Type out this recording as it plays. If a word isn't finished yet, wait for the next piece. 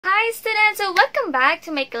Hi students, so welcome back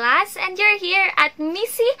to my class and you're here at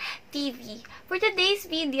MsC TV. For today's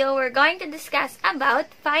video, we're going to discuss about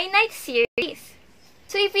finite series.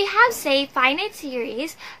 So if we have, say, finite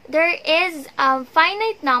series, there is a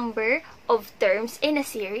finite number of terms in a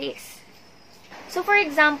series. So for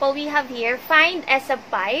example, we have here, find S sub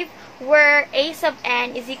 5, where A sub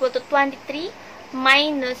n is equal to 23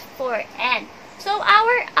 minus 4n. So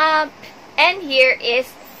our n here is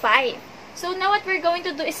 5. So now what we're going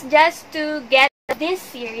to do is just to get this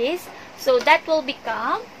series. So that will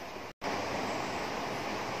become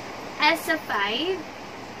S sub 5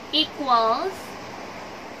 equals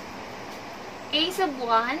A sub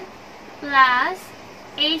 1 plus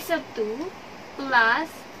A sub 2 plus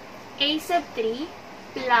A sub 3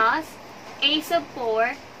 plus A sub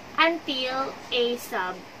 4 until A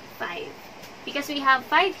sub 5. Because we have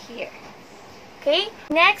 5 here. Okay,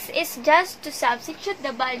 next is just to substitute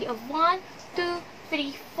the value of 1, 2,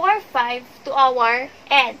 3, 4, 5 to our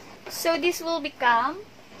n. So this will become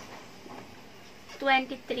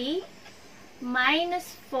 23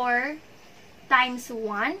 minus 4 times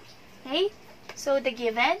 1. Okay, so the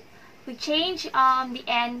given, we change the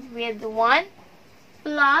n with 1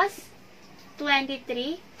 plus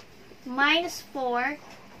 23 minus 4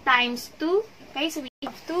 times 2. Okay, so we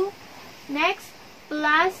have 2. Next,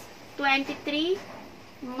 plus 23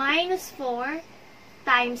 minus 4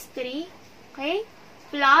 times 3, okay,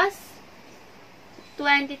 plus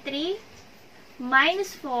 23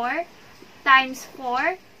 minus 4 times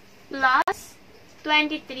 4 plus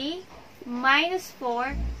 23 minus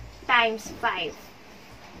 4 times 5.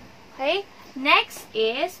 Okay, next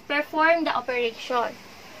is perform the operation.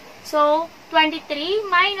 So 23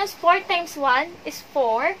 minus 4 times 1 is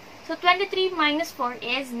 4. So 23 minus 4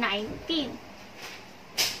 is 19.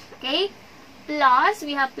 Okay, plus,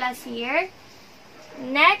 we have plus here.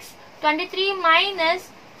 Next, 23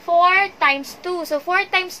 minus 4 times 2. So 4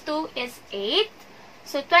 times 2 is 8.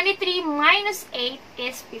 So 23 minus 8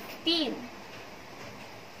 is 15.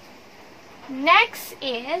 Next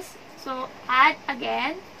is, so add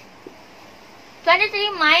again,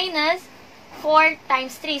 23 minus 4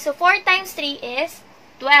 times 3. So 4 times 3 is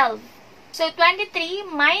 12. So 23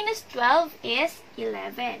 minus 12 is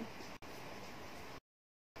 11.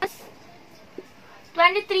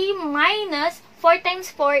 23 minus 4 times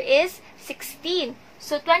 4 is 16.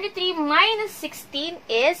 So 23 minus 16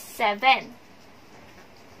 is 7.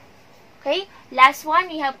 Okay, last one,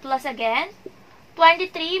 we have plus again.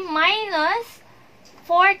 23 minus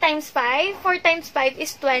 4 times 5. 4 times 5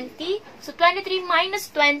 is 20. So 23 minus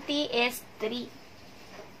 20 is 3.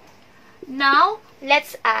 Now,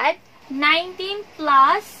 let's add 19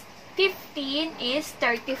 plus 15 is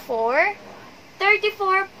 34.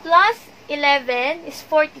 34 plus 11 is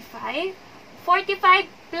 45. 45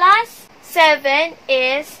 plus 7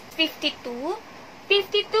 is 52.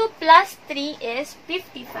 52 plus 3 is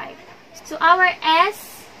 55. So our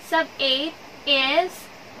S sub 8 is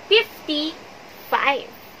 55.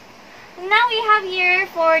 Now we have here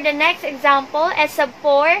for the next example, S sub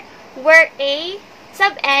 4, where A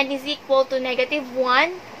sub n is equal to negative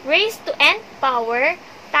 1 raised to n power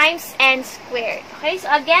times n squared. Okay, so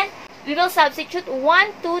again, we will substitute 1,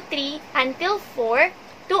 2, 3 until 4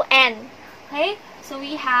 to n. Okay, so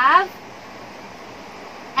we have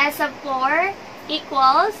S sub 4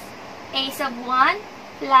 equals A sub 1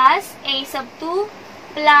 plus A sub 2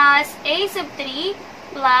 plus A sub 3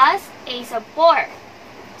 plus A sub 4.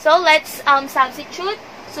 So let's substitute.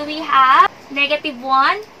 So we have negative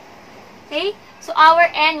 1. Okay, so our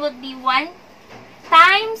n would be 1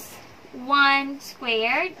 times 1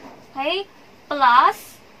 squared. Okay,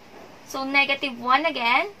 plus, so negative 1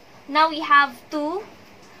 again. Now we have 2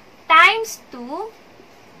 times 2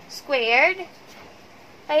 squared.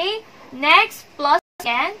 Okay, next plus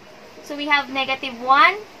again. So we have negative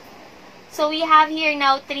 1. So we have here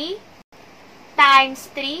now 3 times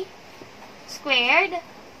 3 squared.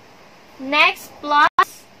 Next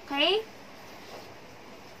plus, okay,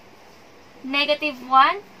 negative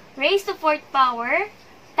 1 raised to 4th power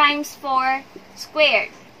times 4 squared.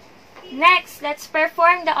 Next, let's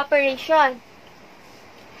perform the operation.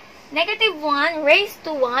 Negative 1 raised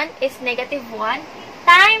to 1 is negative 1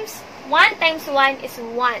 times 1 times 1 is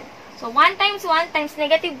 1. So 1 times 1 times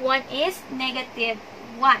negative 1 is negative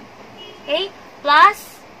 1. Okay,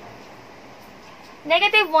 plus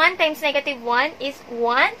negative 1 times negative 1 is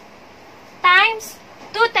 1 times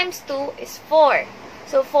 2 times 2 is 4.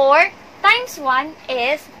 So 4 times 1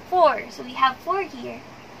 is 4. So we have 4 here.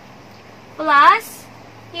 Plus,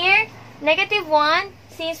 here, negative 1,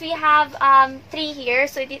 since we have 3 here,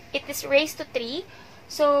 so it is raised to 3.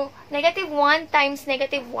 So, negative 1 times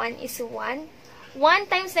negative 1 is 1. 1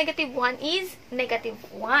 times negative 1 is negative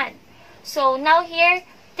 1. So now here,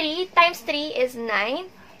 3 times 3 is 9.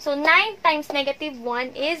 So 9 times negative 1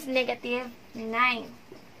 is negative 9.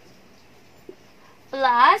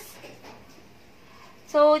 Plus,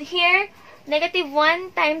 so here, negative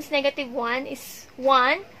 1 times negative 1 is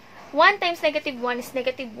 1. 1 times negative 1 is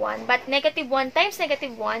negative 1. But negative 1 times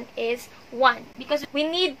negative 1 is 1. Because we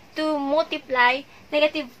need to multiply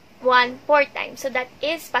negative 1 4 times. So that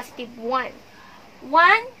is positive 1.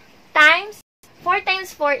 1 times 4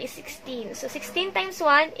 times 4 is 16. So 16 times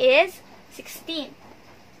 1 is 16.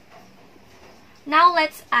 Now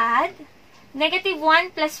let's add. Negative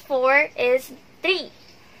 1 plus 4 is 3.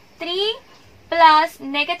 3 plus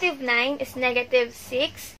negative 9 is negative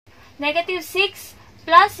 6. Negative 6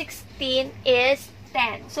 plus 16 is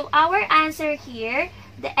 10. So our answer here,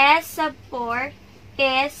 the S sub 4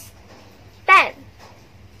 is 10.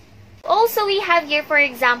 Also, we have here, for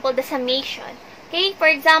example, the summation. Okay, for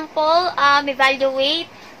example, evaluate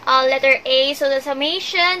letter A. So the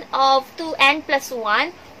summation of 2n plus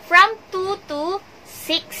 1 from 2 to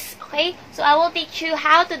 6. Okay, so I will teach you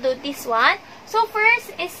how to do this one. So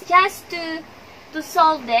first is just to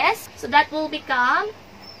solve this. So that will become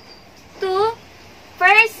 2.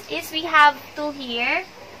 First is we have 2 here.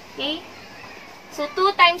 Okay, so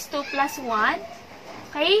 2 times 2 plus 1.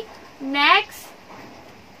 Okay, next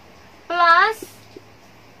plus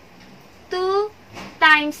 2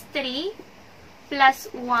 times 3 plus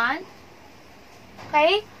 1.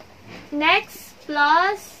 Okay, next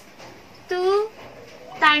plus 2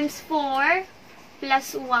 times 4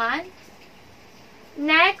 plus 1.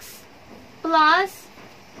 Next, plus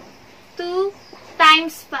 2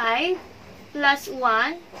 times 5 plus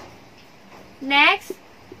 1. Next,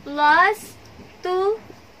 plus 2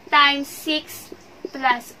 times 6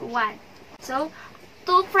 plus 1. So,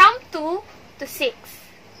 from 2 to 6.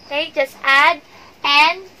 Okay, just add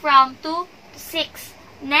n from 2 to 6.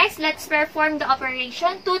 Next, let's perform the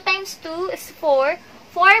operation. 2 times 2 is 4.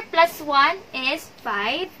 4 plus 1 is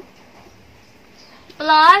 5.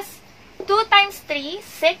 Plus 2 times 3,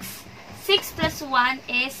 6. 6 plus 1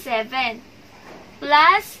 is 7.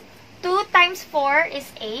 Plus 2 times 4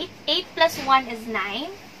 is 8. 8 plus 1 is 9.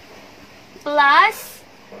 Plus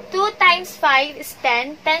 2 times 5 is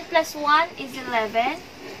 10. 10 plus 1 is 11.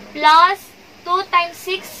 Plus 2 times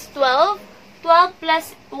 6, 12. 12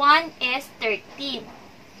 plus 1 is 13.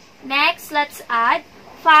 Next, let's add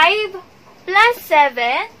 5 plus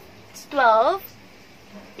 7 is 12.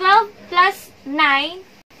 12 plus 9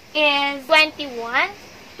 is 21.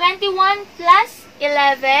 21 plus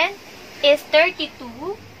 11 is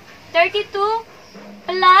 32. 32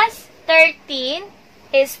 plus 13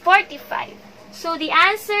 is 45. So the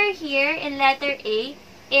answer here in letter A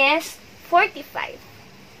is 45.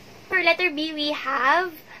 For letter B, we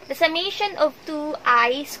have the summation of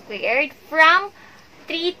 2i squared from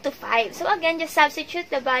 3 to 5. So again, just substitute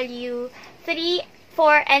the value 3,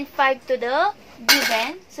 4, and 5 to the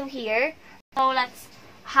given. So here, so let's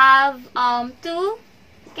have 2.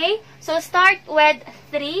 Okay, so start with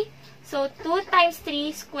 3. So 2 times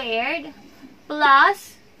 3 squared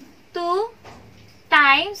plus 2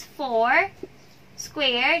 times 4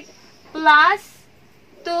 squared plus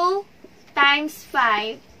 2 times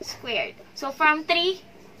 5 squared. So from 3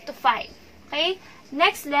 to 5. Okay,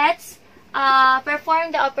 next let's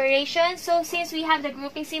perform the operation. So since we have the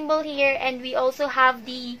grouping symbol here and we also have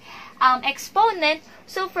the exponent,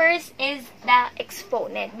 so first is the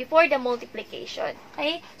exponent before the multiplication.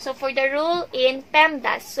 Okay, so for the rule in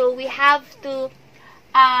PEMDAS, so we have to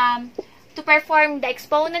perform the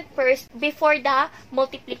exponent first before the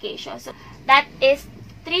multiplication. So that is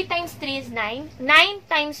 3 times 3 is 9. 9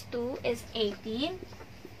 times 2 is 18.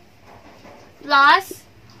 Plus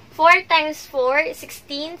 4 times 4 is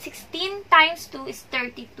 16. 16 times 2 is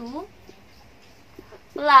 32.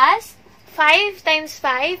 Plus 5 times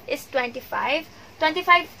 5 is 25.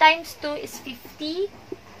 25 times 2 is 50.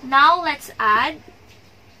 Now let's add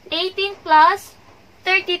 18 plus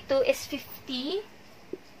 32 is 50.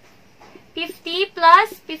 50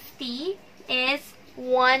 plus 50 is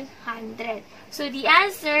 100. So the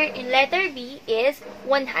answer in letter B is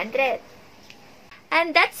 100.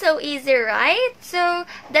 And that's so easy, right? So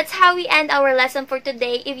that's how we end our lesson for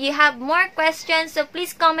today. If you have more questions, so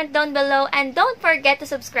please comment down below and don't forget to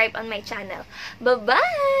subscribe on my channel.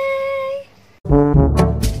 Bye-bye!